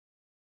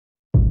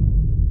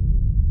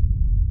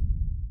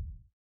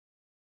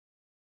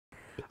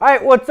All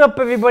right, what's up,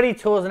 everybody?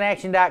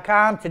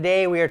 Toolsinaction.com.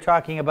 Today we are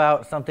talking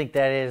about something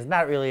that is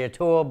not really a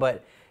tool,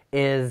 but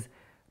is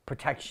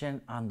protection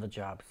on the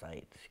job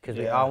site. Because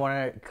we all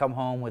want to come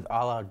home with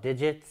all our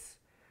digits,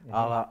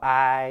 all our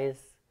eyes,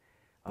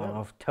 all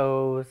our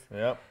toes.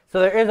 Yep. So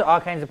there is all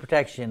kinds of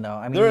protection, though.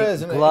 I mean, there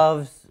is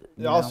gloves.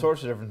 All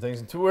sorts of different things.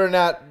 And we're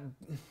not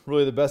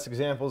really the best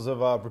examples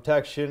of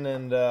protection,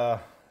 and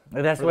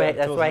that's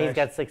why he's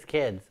got 6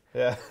 kids.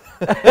 Yeah.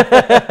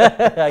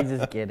 I'm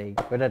just kidding.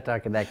 We're not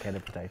talking that kind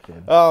of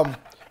protection. But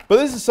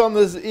this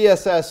is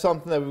ESS,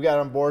 something that we've got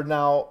on board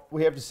now.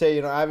 We have to say,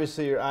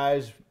 obviously your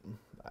eyes,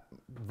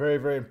 very,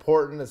 very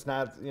important. It's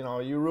not,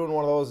 you ruin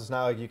one of those, it's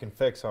not like you can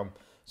fix them.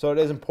 So it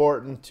is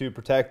important to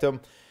protect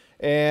them.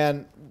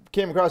 And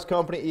came across a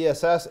company,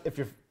 ESS. If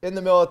you're in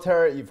the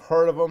military, you've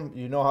heard of them.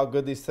 You know how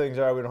good these things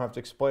are. We don't have to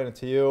explain it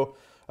to you.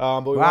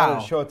 But we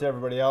wanted to show it to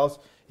everybody else.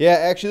 Yeah,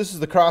 actually, this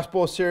is the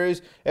crossbow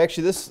series.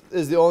 Actually, this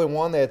is the only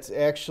one that's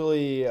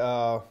actually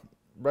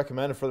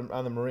recommended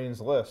on the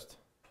Marines list.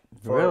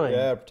 Really?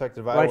 Yeah,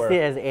 protective eyewear. Well, I see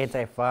it as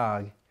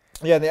anti-fog.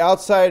 Yeah, the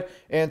outside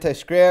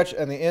anti-scratch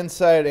and the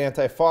inside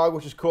anti-fog,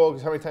 which is cool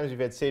because how many times you've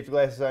had safety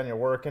glasses on, you're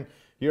working,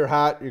 you're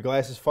hot, your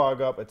glasses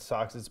fog up, it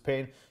sucks, it's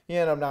pain. You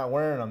end up not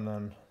wearing them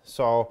then.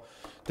 So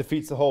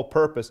defeats the whole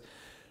purpose.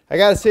 I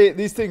got to say,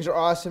 these things are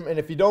awesome, and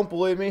if you don't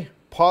believe me,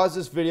 pause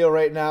this video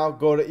right now,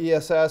 go to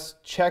ESS,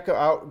 check it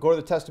out, go to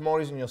the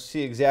testimonies, and you'll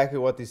see exactly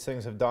what these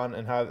things have done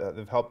and how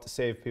they've helped to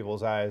save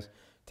people's eyes.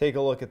 Take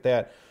a look at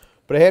that.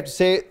 But I have to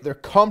say, they're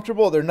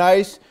comfortable, they're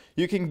nice.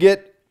 You can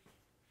get,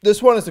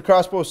 this one is the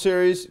crossbow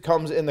series,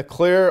 comes in the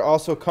clear,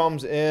 also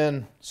comes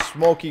in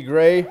smoky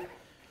gray.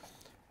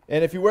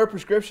 And if you wear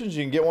prescriptions,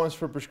 you can get ones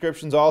for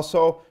prescriptions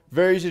also.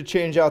 Very easy to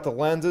change out the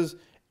lenses,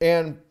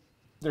 and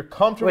they're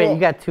comfortable. Wait, you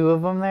got 2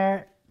 of them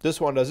there? This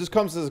one does. This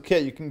comes as a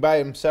kit. You can buy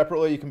them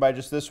separately. You can buy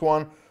just this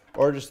one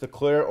or just the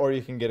clear, or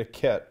you can get a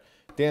kit.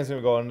 Dan's going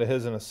to go into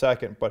his in a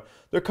second. But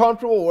they're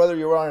comfortable whether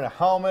you're wearing a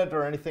helmet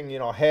or anything,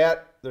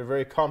 hat. They're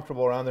very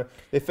comfortable around there.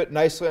 They fit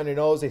nicely on your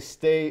nose. They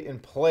stay in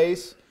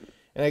place.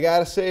 And I got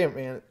to say,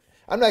 man,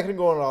 I'm not going to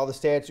go into all the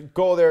stats.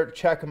 Go there,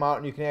 check them out,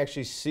 and you can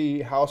actually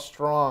see how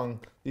strong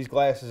these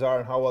glasses are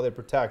and how well they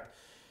protect.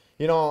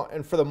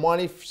 And for the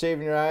money, for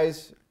saving your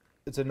eyes,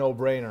 it's a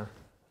no-brainer.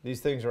 These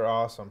things are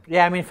awesome.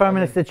 Yeah, I mean, if I'm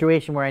in a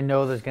situation where I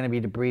know there's going to be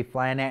debris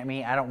flying at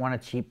me, I don't want a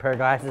cheap pair of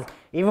glasses.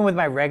 Even with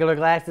my regular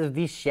glasses,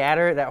 these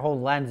shatter. That whole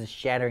lens is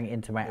shattering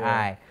into my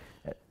eye.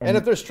 And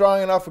if they're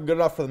strong enough and good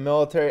enough for the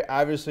military,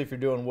 obviously if you're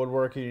doing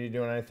woodworking, you're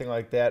doing anything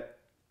like that,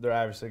 they're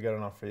obviously good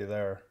enough for you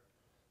there.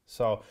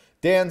 So,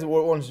 Dan,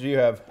 what ones do you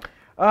have?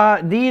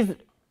 The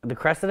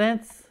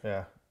Crescents?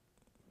 Yeah.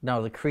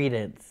 No, the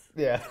Credence.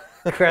 Yeah.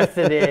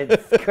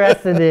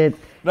 Crescents.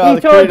 No,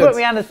 he totally put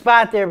me on the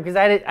spot there because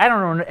I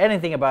don't know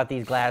anything about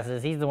these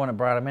glasses. He's the one that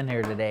brought them in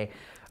here today.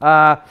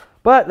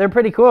 But they're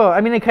pretty cool. I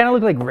mean, they kind of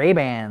look like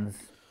Ray-Bans.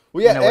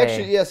 Well, yeah,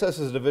 actually, ESS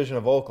is a division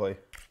of Oakley.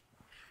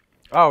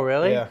 Oh,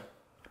 really? Yeah.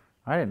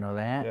 I didn't know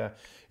that.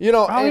 Yeah.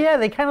 Oh, yeah,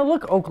 they kind of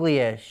look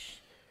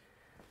Oakley-ish.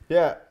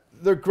 Yeah,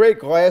 they're great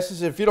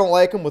glasses. If you don't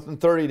like them, within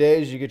 30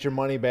 days, you get your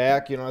money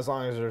back. As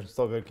long as they're in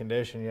still good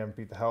condition, you haven't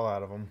beat the hell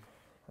out of them.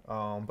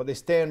 But they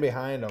stand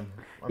behind them.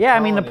 Yeah, I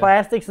mean, the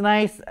plastic's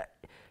nice.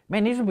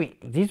 Man,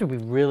 these would be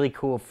really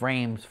cool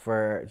frames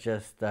for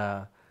just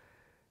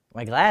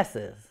my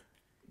glasses.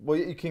 Well,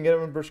 you can get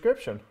them in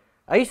prescription.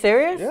 Are you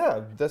serious?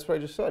 Yeah, that's what I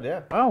just said,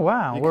 yeah. Oh,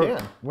 wow. You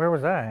can. Where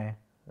was I?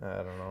 I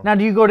don't know. Now,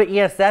 do you go to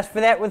ESS for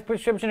that with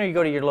prescription, or you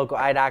go to your local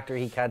eye doctor,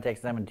 he contacts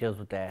them and deals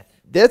with that?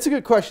 That's a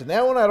good question.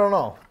 That one, I don't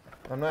know.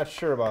 I'm not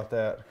sure about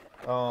that.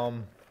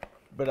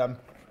 But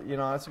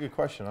that's a good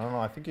question. I don't know.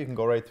 I think you can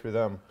go right through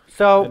them.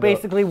 So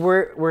basically,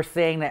 we're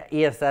saying that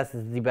ESS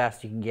is the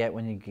best you can get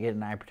when you get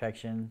an eye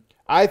protection.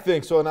 I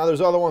think so. Now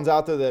there's other ones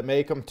out there that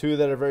make them too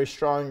that are very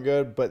strong and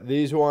good. But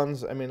these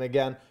ones, I mean,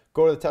 again,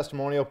 go to the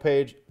testimonial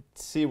page,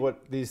 see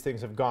what these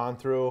things have gone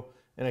through.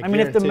 And I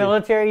mean, if the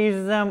military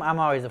uses them, I'm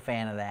always a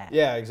fan of that.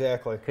 Yeah,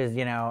 exactly. Because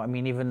I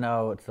mean, even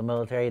though it's the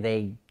military,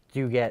 they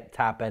do get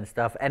top-end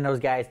stuff, and those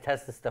guys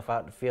test this stuff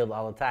out in the field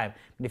all the time.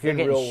 But if you're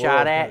getting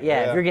shot at,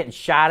 if you're getting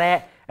shot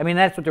at, I mean,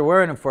 that's what they're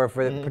wearing them for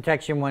the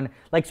protection when,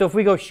 so if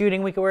we go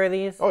shooting, we can wear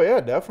these? Oh, yeah,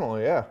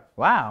 definitely, yeah.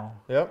 Wow.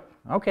 Yep.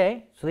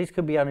 Okay, so these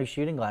could be our new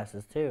shooting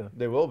glasses, too.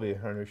 They will be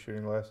our new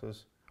shooting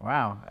glasses.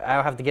 Wow.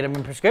 I'll have to get them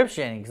in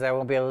prescription because I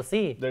won't be able to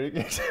see. There you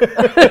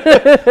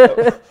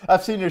go.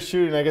 I've seen your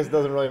shooting. I guess it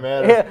doesn't really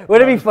matter. Yeah.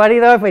 Would it be funny,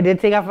 though, if I did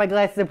take off my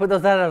glasses and put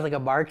those on and I was like a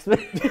marksman?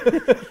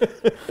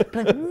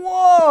 Like,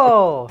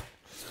 whoa.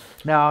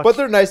 No. But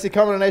they're nice. They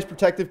come in a nice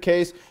protective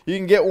case. You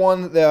can get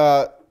one.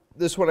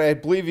 This one, I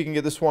believe you can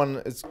get this one.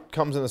 It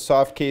comes in the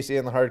soft case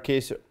and the hard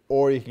case,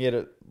 or you can get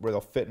it where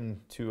they'll fit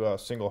into a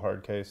single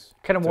hard case.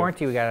 What kind of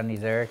warranty we got on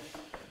these, Eric?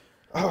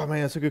 Oh,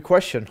 man, that's a good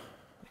question.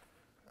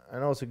 I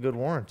know it's a good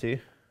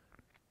warranty.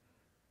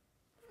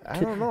 I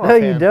don't know. No,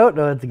 you don't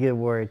know it's a good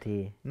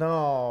warranty.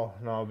 No,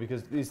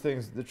 because these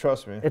things,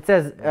 trust me. It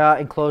says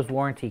enclosed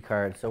warranty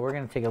card, so we're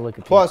going to take a look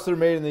at Plus, they're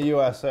made in the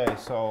USA,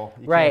 so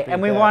you right,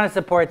 and we want to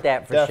support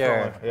that for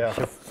Definitely, sure.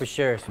 Yeah. For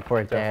sure,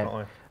 support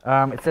that.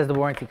 It says the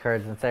warranty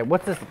cards inside.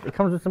 What's this? It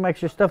comes with some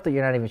extra stuff that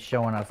you're not even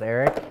showing us,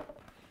 Eric.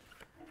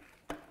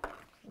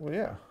 Well,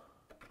 yeah.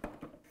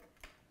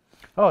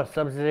 Oh, a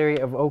subsidiary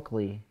of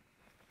Oakley.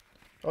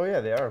 Oh, yeah,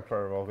 they are a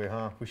part of Oakley,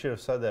 huh? We should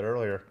have said that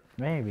earlier.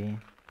 Maybe.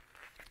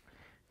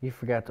 You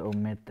forgot to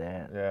omit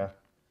that. Yeah.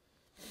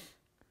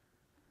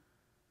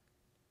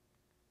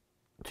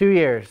 2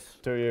 years.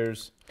 2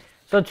 years.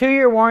 So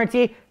 2-year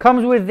warranty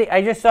comes with the.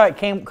 I just saw it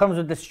comes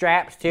with the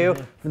straps too.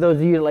 For those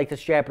of you that like to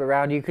strap it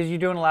around you, because you're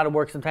doing a lot of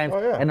work sometimes,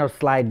 and they'll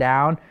slide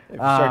down. If you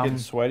start getting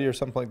sweaty or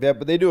something like that,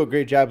 but they do a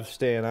great job of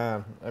staying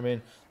on. I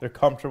mean, they're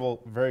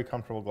comfortable, very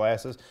comfortable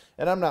glasses.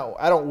 And I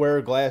don't wear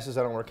glasses.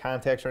 I don't wear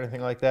contacts or anything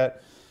like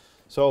that.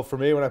 So for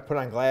me, when I put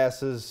on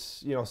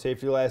glasses, you know,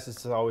 safety glasses,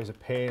 it's always a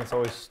pain. It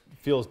always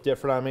feels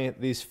different on me.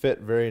 These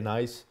fit very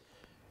nice.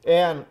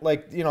 And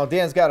like, you know,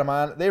 Dan's got them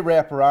on. They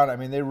wrap around. I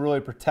mean, they really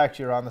protect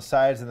you around the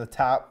sides and the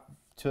top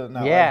to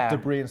not let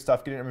debris and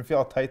stuff get in. I mean, feel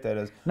how tight that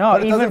is. No,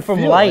 even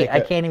from light, like I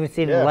can't even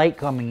see the light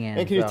coming in.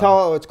 And can you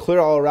tell it's clear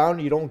all around?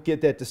 You don't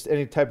get that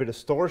any type of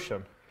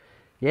distortion.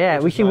 Yeah,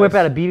 we should whip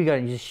out a BB gun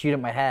and just shoot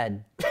at my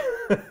head.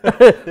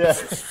 Yeah.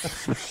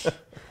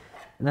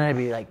 And then I'd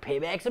be like,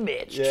 payback's a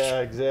bitch.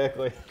 Yeah,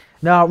 exactly.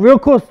 No, real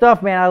cool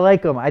stuff, man. I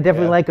like them. I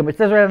definitely like them. It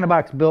says right on the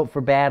box, built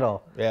for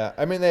battle. Yeah,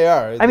 I mean, they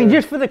are. I mean,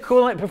 just for the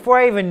coolant, before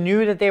I even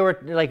knew that they were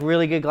like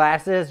really good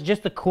glasses,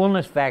 just the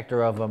coolness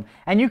factor of them.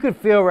 And you could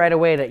feel right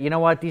away that, you know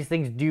what, these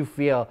things do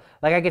feel.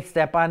 Like I could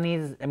step on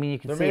these. I mean, you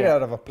can see they're made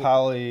out of a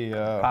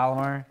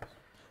polymer.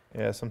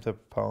 Yeah, some type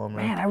of polymer.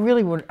 Man, I'm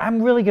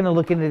really going to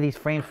look into these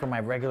frames for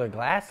my regular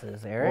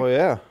glasses, Eric. Oh,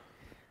 yeah.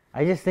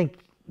 I think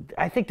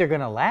they're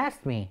going to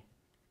last me.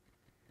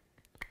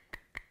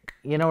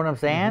 You know what I'm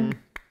saying? Mm-hmm.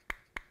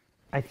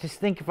 I just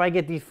think if I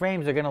get these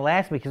frames, they're gonna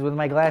last me. Because with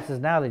my glasses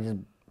now,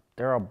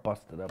 they're all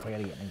busted up. I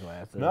gotta get new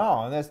glasses.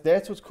 No, and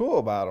that's what's cool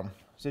about them,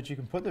 is that you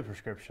can put the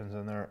prescriptions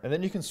in there, and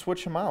then you can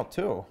switch them out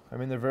too. I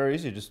mean, they're very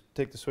easy. Just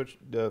take the switch,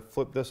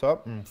 flip this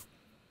up, and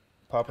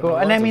pop it. Cool,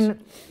 and I mean,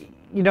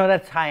 you know,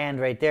 that's high end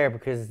right there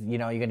because you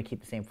know you're gonna keep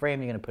the same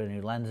frame. You're gonna put a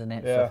new lens in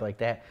it, stuff like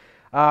that.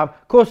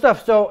 Cool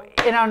stuff. So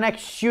in our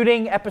next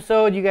shooting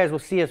episode, you guys will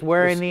see us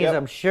wearing these,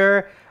 I'm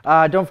sure.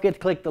 Don't forget to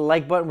click the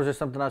like button. Was there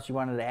something else you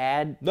wanted to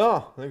add?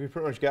 No, I think we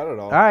pretty much got it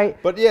all. All right.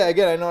 But yeah,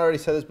 again, I know I already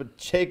said this, but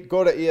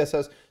go to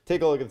ESS,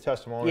 take a look at the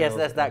testimonials.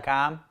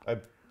 ESS.com?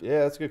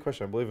 Yeah, that's a good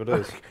question. I believe it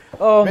is.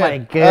 Oh, man, my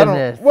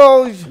goodness.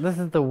 Well, this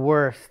is the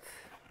worst.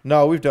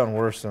 No, we've done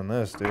worse than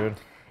this, dude.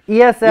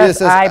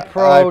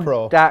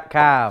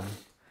 ESSipro.com.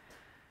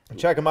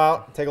 Check them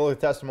out. Take a look at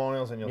the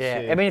testimonials, and you'll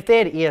see. I mean, if they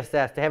had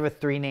ESS, to have a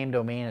 3-name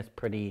domain is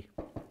pretty...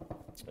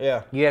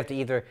 Yeah. You have to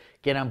either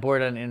get on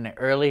board on the internet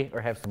early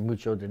or have some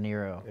mucho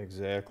dinero.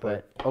 Exactly.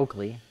 But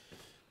Oakley.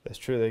 That's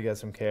true. They got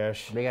some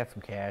cash. They got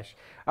some cash.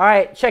 All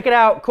right. Check it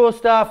out. Cool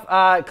stuff.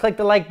 Click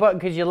the like button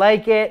because you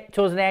like it.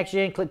 Tools in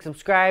Action. Click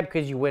subscribe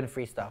because you win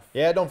free stuff.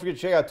 Yeah. Don't forget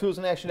to check out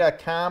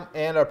toolsinaction.com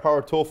and our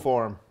Power Tool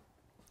Forum.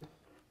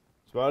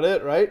 That's about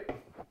it, right?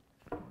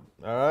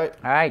 All right.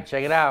 All right.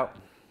 Check it out.